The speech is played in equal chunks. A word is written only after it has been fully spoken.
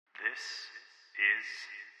This is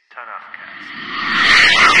Tanakhcast.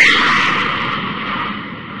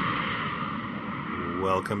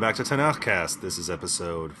 Welcome back to Tanakhcast. This is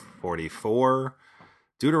episode 44,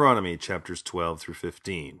 Deuteronomy chapters 12 through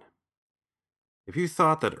 15. If you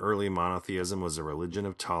thought that early monotheism was a religion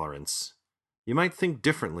of tolerance, you might think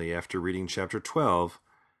differently after reading chapter 12,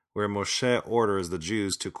 where Moshe orders the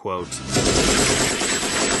Jews to, quote,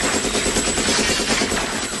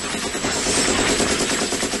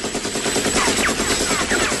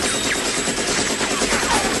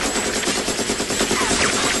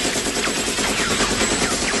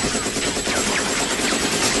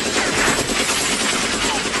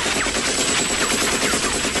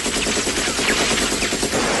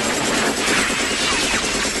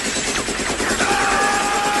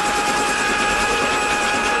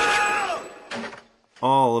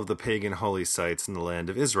 all of the pagan holy sites in the land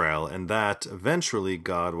of Israel, and that eventually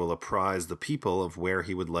God will apprise the people of where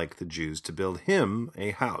he would like the Jews to build him a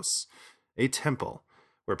house, a temple,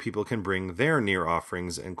 where people can bring their near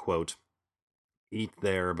offerings and, quote, eat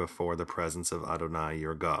there before the presence of Adonai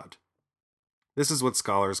your God. This is what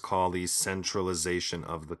scholars call the centralization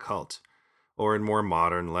of the cult, or in more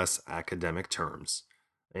modern, less academic terms,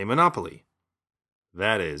 a monopoly.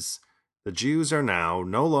 That is, the Jews are now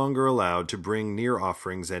no longer allowed to bring near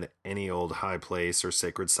offerings at any old high place or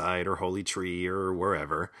sacred site or holy tree or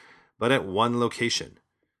wherever, but at one location,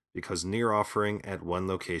 because near offering at one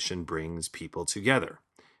location brings people together.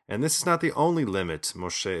 And this is not the only limit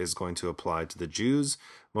Moshe is going to apply to the Jews.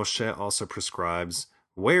 Moshe also prescribes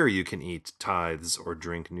where you can eat tithes or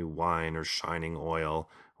drink new wine or shining oil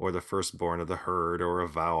or the firstborn of the herd or a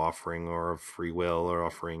vow offering or a free will or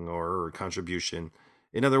offering or a contribution.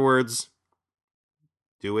 In other words,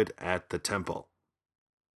 do it at the temple.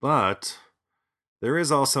 But there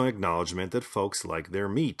is also acknowledgement that folks like their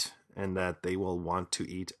meat and that they will want to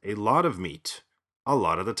eat a lot of meat, a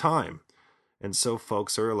lot of the time. And so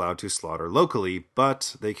folks are allowed to slaughter locally,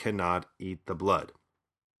 but they cannot eat the blood.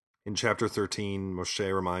 In chapter 13,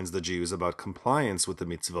 Moshe reminds the Jews about compliance with the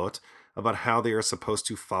mitzvot, about how they are supposed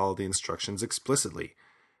to follow the instructions explicitly.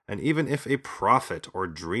 And even if a prophet or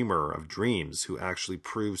dreamer of dreams who actually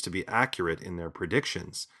proves to be accurate in their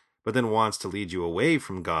predictions, but then wants to lead you away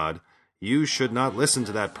from God, you should not listen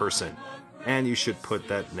to that person, and you should put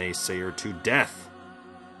that naysayer to death.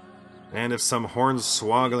 And if some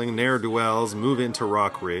hornswoggling ne'er-do-wells move into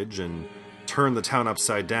Rock Ridge and turn the town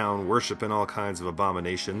upside down, worshiping all kinds of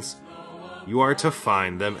abominations, you are to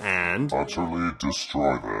find them and utterly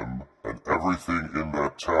destroy them and everything in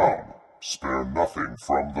that town. Spare nothing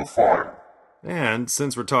from the fire. And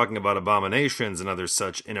since we're talking about abominations and other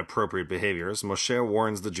such inappropriate behaviors, Moshe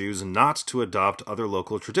warns the Jews not to adopt other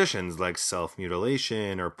local traditions like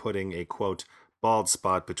self-mutilation or putting a, quote, bald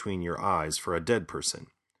spot between your eyes for a dead person,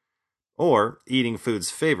 or eating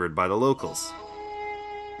foods favored by the locals.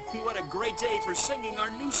 What a great day for singing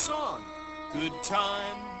our new song. Good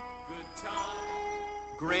time,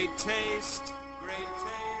 great taste, great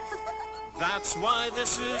taste. That's why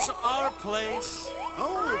this is our place.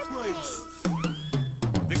 Our place.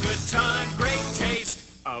 The good time, great taste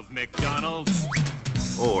of McDonald's.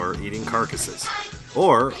 Or eating carcasses.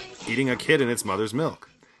 Or eating a kid in its mother's milk.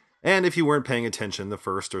 And if you weren't paying attention the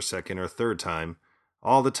first or second or third time,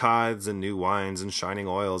 all the tithes and new wines and shining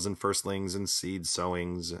oils and firstlings and seed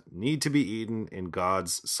sowings need to be eaten in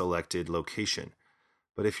God's selected location.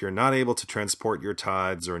 But if you're not able to transport your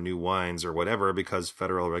tithes or new wines or whatever because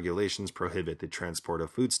federal regulations prohibit the transport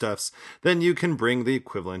of foodstuffs, then you can bring the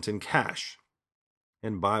equivalent in cash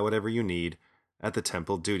and buy whatever you need at the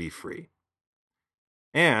temple duty-free.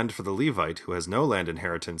 And for the Levite who has no land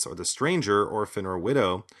inheritance or the stranger, orphan, or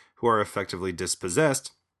widow who are effectively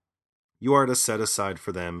dispossessed, you are to set aside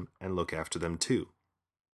for them and look after them too.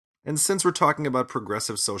 And since we're talking about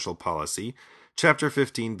progressive social policy, chapter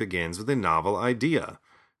 15 begins with a novel idea,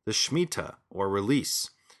 the Shemitah, or release.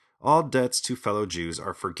 All debts to fellow Jews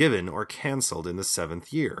are forgiven or canceled in the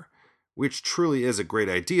 7th year, which truly is a great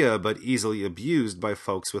idea, but easily abused by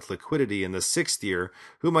folks with liquidity in the 6th year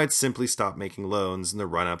who might simply stop making loans in the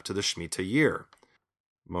run-up to the Shemitah year.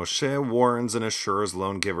 Moshe warns and assures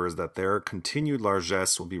loan givers that their continued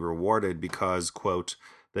largesse will be rewarded because, quote,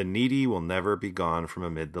 the needy will never be gone from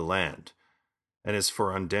amid the land. And as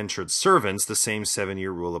for undentured servants, the same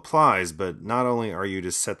 7-year rule applies, but not only are you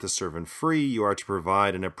to set the servant free, you are to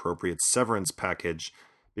provide an appropriate severance package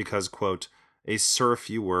because, quote, a serf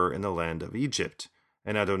you were in the land of Egypt,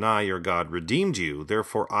 and Adonai your God redeemed you,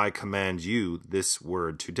 therefore I command you this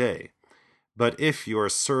word today. But if your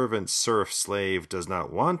servant, serf, slave does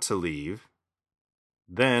not want to leave,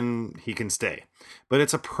 then he can stay. But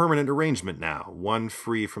it's a permanent arrangement now, one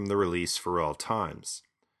free from the release for all times.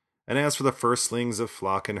 And as for the firstlings of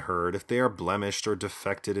flock and herd, if they are blemished or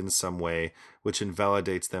defected in some way, which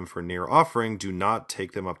invalidates them for near offering, do not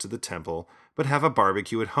take them up to the temple, but have a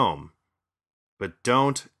barbecue at home. But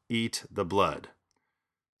don't eat the blood.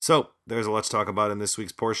 So, there's a lot to talk about in this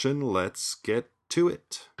week's portion. Let's get to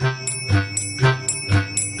it.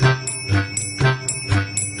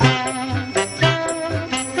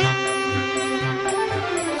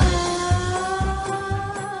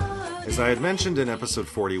 As I had mentioned in episode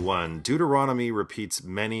 41, Deuteronomy repeats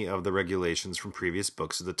many of the regulations from previous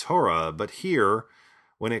books of the Torah, but here,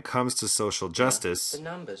 when it comes to social justice... The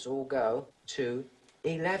numbers all go to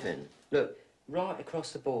 11. Look, right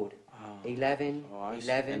across the board. 11,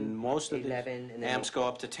 11, and most of 11, the and then amps go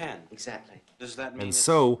up to 10. Exactly. Does that mean And it's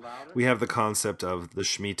so, louder? we have the concept of the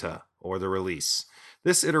Shemitah, or the release.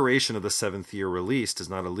 This iteration of the seventh year release does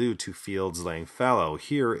not allude to fields laying fallow.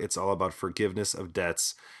 Here, it's all about forgiveness of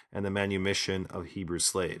debts and the manumission of Hebrew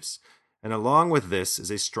slaves. And along with this is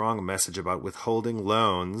a strong message about withholding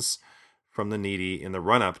loans from the needy in the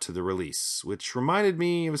run-up to the release, which reminded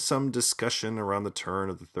me of some discussion around the turn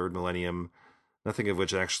of the third millennium, nothing of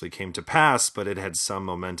which actually came to pass, but it had some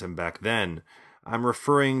momentum back then. I'm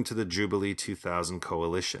referring to the Jubilee 2000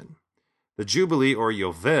 coalition. The Jubilee, or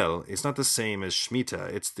Yovel, is not the same as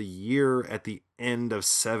Shemitah. It's the year at the end of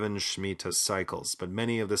 7 Shemitah cycles, but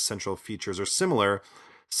many of the central features are similar,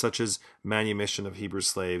 such as manumission of Hebrew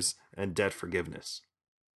slaves and debt forgiveness.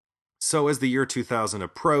 So as the year 2000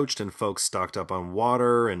 approached and folks stocked up on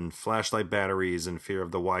water and flashlight batteries in fear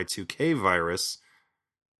of the Y2K virus,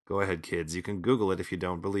 go ahead kids, you can Google it if you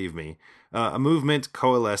don't believe me, a movement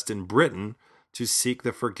coalesced in Britain to seek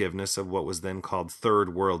the forgiveness of what was then called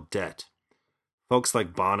Third World debt. Folks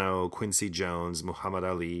like Bono, Quincy Jones, Muhammad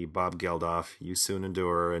Ali, Bob Geldof, Yusun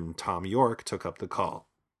N'Dour, and Tom York took up the call.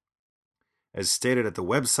 As stated at the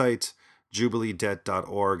website,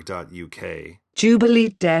 jubileedebt.org.uk, Jubilee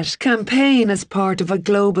Debt Campaign is part of a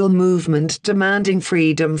global movement demanding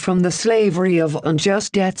freedom from the slavery of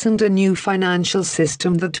unjust debts and a new financial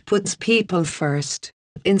system that puts people first.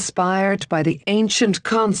 Inspired by the ancient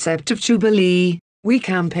concept of Jubilee, we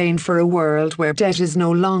campaign for a world where debt is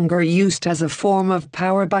no longer used as a form of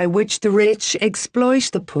power by which the rich exploit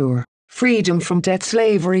the poor. Freedom from debt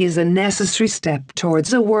slavery is a necessary step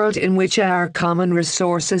towards a world in which our common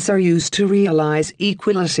resources are used to realize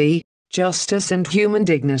equality, justice, and human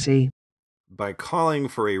dignity. By calling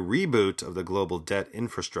for a reboot of the global debt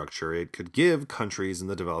infrastructure, it could give countries in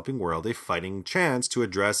the developing world a fighting chance to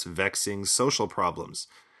address vexing social problems,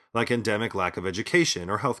 like endemic lack of education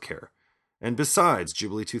or healthcare. And besides,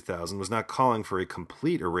 Jubilee 2000 was not calling for a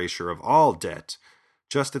complete erasure of all debt,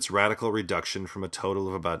 just its radical reduction from a total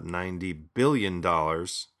of about $90 billion,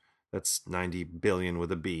 that's 90 billion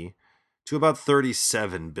with a B, to about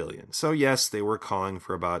 37 billion. So yes, they were calling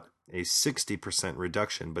for about a 60%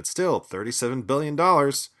 reduction, but still, $37 billion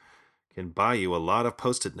can buy you a lot of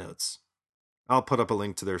Post-it notes. I'll put up a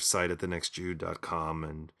link to their site at thenextjew.com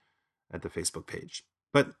and at the Facebook page.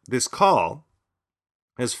 But this call,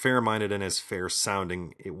 as fair-minded and as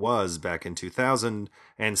fair-sounding it was back in 2000,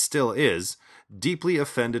 and still is, deeply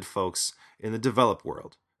offended folks in the developed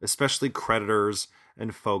world, especially creditors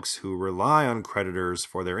and folks who rely on creditors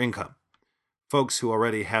for their income. Folks who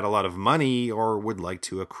already had a lot of money or would like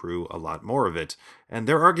to accrue a lot more of it, and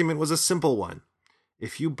their argument was a simple one.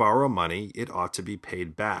 If you borrow money, it ought to be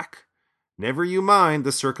paid back. Never you mind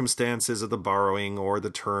the circumstances of the borrowing or the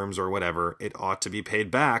terms or whatever, it ought to be paid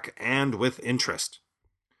back, and with interest.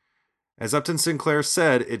 As Upton Sinclair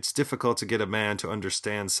said, it's difficult to get a man to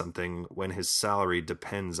understand something when his salary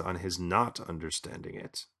depends on his not understanding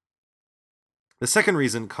it. The second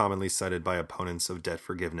reason commonly cited by opponents of debt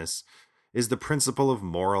forgiveness is the principle of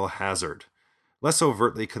moral hazard. Less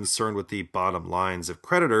overtly concerned with the bottom lines of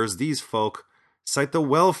creditors, these folk cite the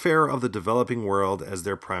welfare of the developing world as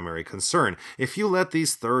their primary concern. If you let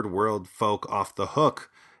these third world folk off the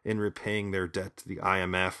hook in repaying their debt to the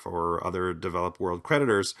IMF or other developed world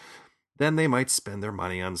creditors, then they might spend their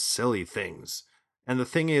money on silly things. And the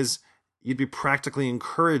thing is, you'd be practically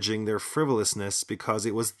encouraging their frivolousness because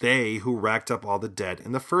it was they who racked up all the debt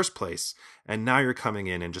in the first place, and now you're coming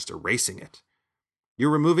in and just erasing it.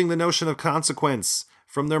 You're removing the notion of consequence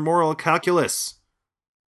from their moral calculus.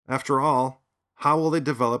 After all, how will they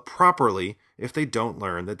develop properly if they don't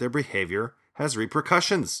learn that their behavior has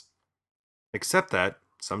repercussions? Except that,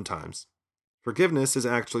 sometimes, forgiveness is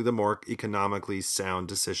actually the more economically sound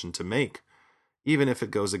decision to make, even if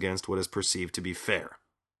it goes against what is perceived to be fair.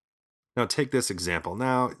 Now, take this example.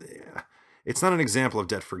 Now, it's not an example of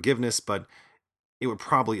debt forgiveness, but it would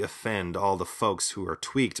probably offend all the folks who are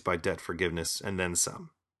tweaked by debt forgiveness and then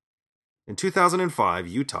some. In 2005,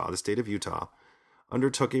 Utah, the state of Utah,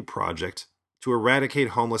 undertook a project to eradicate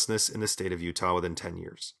homelessness in the state of Utah within 10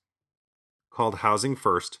 years. Called Housing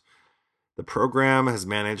First, the program has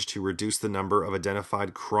managed to reduce the number of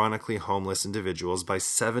identified chronically homeless individuals by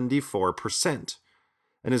 74%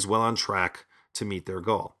 and is well on track to meet their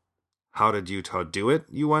goal. How did Utah do it,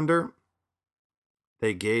 you wonder?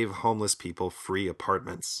 They gave homeless people free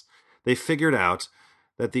apartments. They figured out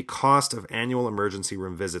that the cost of annual emergency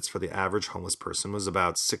room visits for the average homeless person was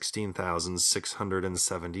about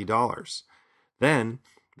 $16,670. Then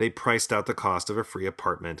they priced out the cost of a free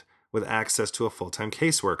apartment with access to a full-time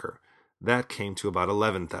caseworker. That came to about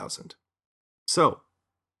 $11,000. So,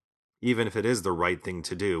 even if it is the right thing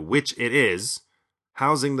to do, which it is,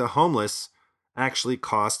 housing the homeless actually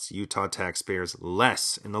costs Utah taxpayers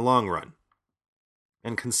less in the long run.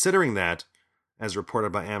 And considering that, as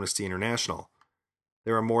reported by Amnesty International,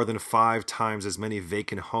 there are more than 5 times as many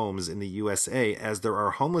vacant homes in the USA as there are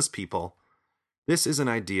homeless people, this is an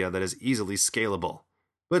idea that is easily scalable.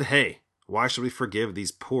 But hey, why should we forgive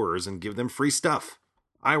these poorers and give them free stuff?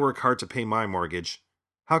 I work hard to pay my mortgage.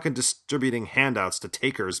 How can distributing handouts to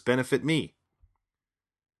takers benefit me?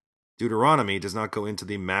 Deuteronomy does not go into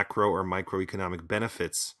the macro or microeconomic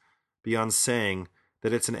benefits beyond saying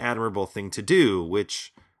that it's an admirable thing to do,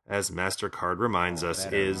 which, as MasterCard reminds us,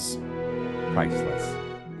 is priceless.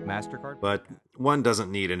 MasterCard? But one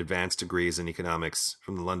doesn't need advanced degrees in economics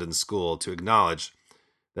from the London School to acknowledge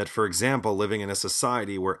that, for example, living in a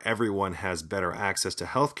society where everyone has better access to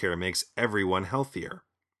healthcare makes everyone healthier.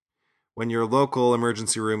 When your local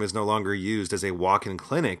emergency room is no longer used as a walk-in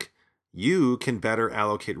clinic, you can better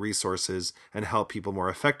allocate resources and help people more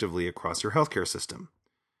effectively across your healthcare system.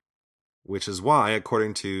 Which is why,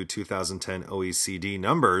 according to 2010 OECD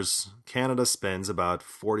numbers, Canada spends about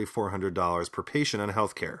 $4,400 per patient on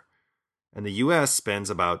healthcare, and the US spends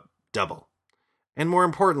about double. And more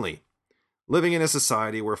importantly, living in a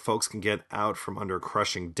society where folks can get out from under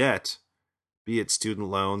crushing debt, be it student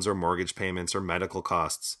loans or mortgage payments or medical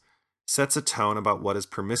costs, sets a tone about what is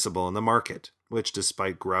permissible in the market, which,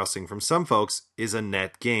 despite grousing from some folks, is a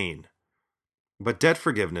net gain. But debt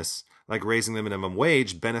forgiveness, like raising the minimum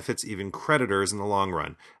wage, benefits even creditors in the long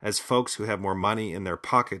run, as folks who have more money in their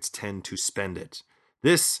pockets tend to spend it.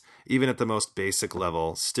 This, even at the most basic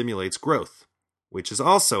level, stimulates growth, which is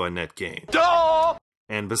also a net gain. Duh!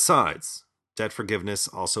 And besides, debt forgiveness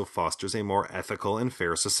also fosters a more ethical and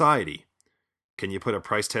fair society. Can you put a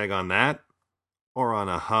price tag on that? Or on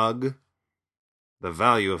a hug? The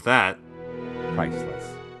value of that.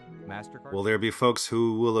 Priceless. MasterCard? Will there be folks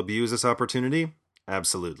who will abuse this opportunity?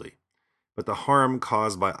 Absolutely. But the harm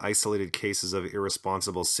caused by isolated cases of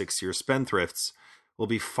irresponsible 6-year spendthrifts will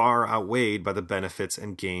be far outweighed by the benefits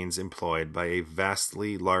and gains employed by a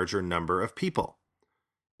vastly larger number of people.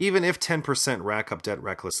 Even if 10% rack up debt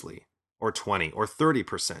recklessly, or 20 or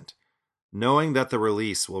 30%, knowing that the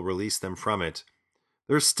release will release them from it,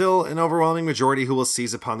 there's still an overwhelming majority who will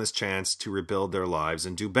seize upon this chance to rebuild their lives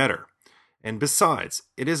and do better. And besides,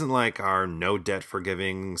 it isn't like our no-debt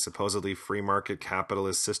forgiving, supposedly free market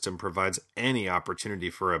capitalist system provides any opportunity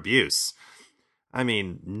for abuse. I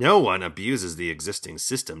mean, no one abuses the existing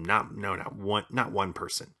system, not one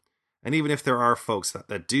person. And even if there are folks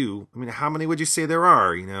that do, I mean, how many would you say there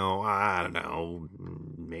are? You know, I don't know,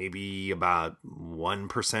 maybe about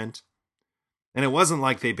 1%. And it wasn't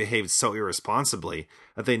like they behaved so irresponsibly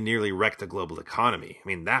that they nearly wrecked the global economy. I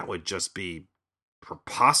mean, that would just be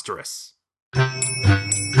preposterous.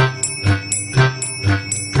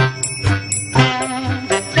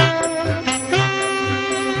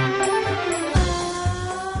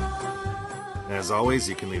 As always,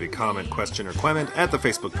 you can leave a comment, question, or comment at the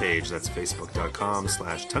Facebook page. That's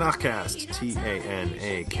facebook.com/TanachCast,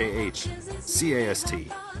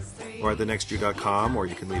 TANAKHCAST. Or at thenextjew.com, or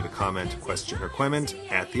you can leave a comment, question, or comment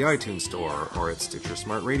at the iTunes Store, or at Stitcher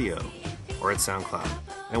Smart Radio, or at SoundCloud.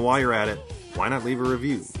 And while you're at it, why not leave a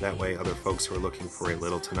review? That way other folks who are looking for a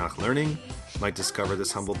little Tanakh learning might discover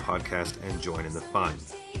this humble podcast and join in the fun.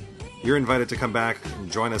 You're invited to come back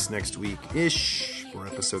and join us next week-ish for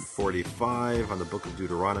episode 45 on the book of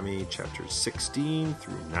Deuteronomy, chapters 16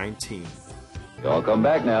 through 19. Y'all come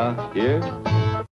back now. Here.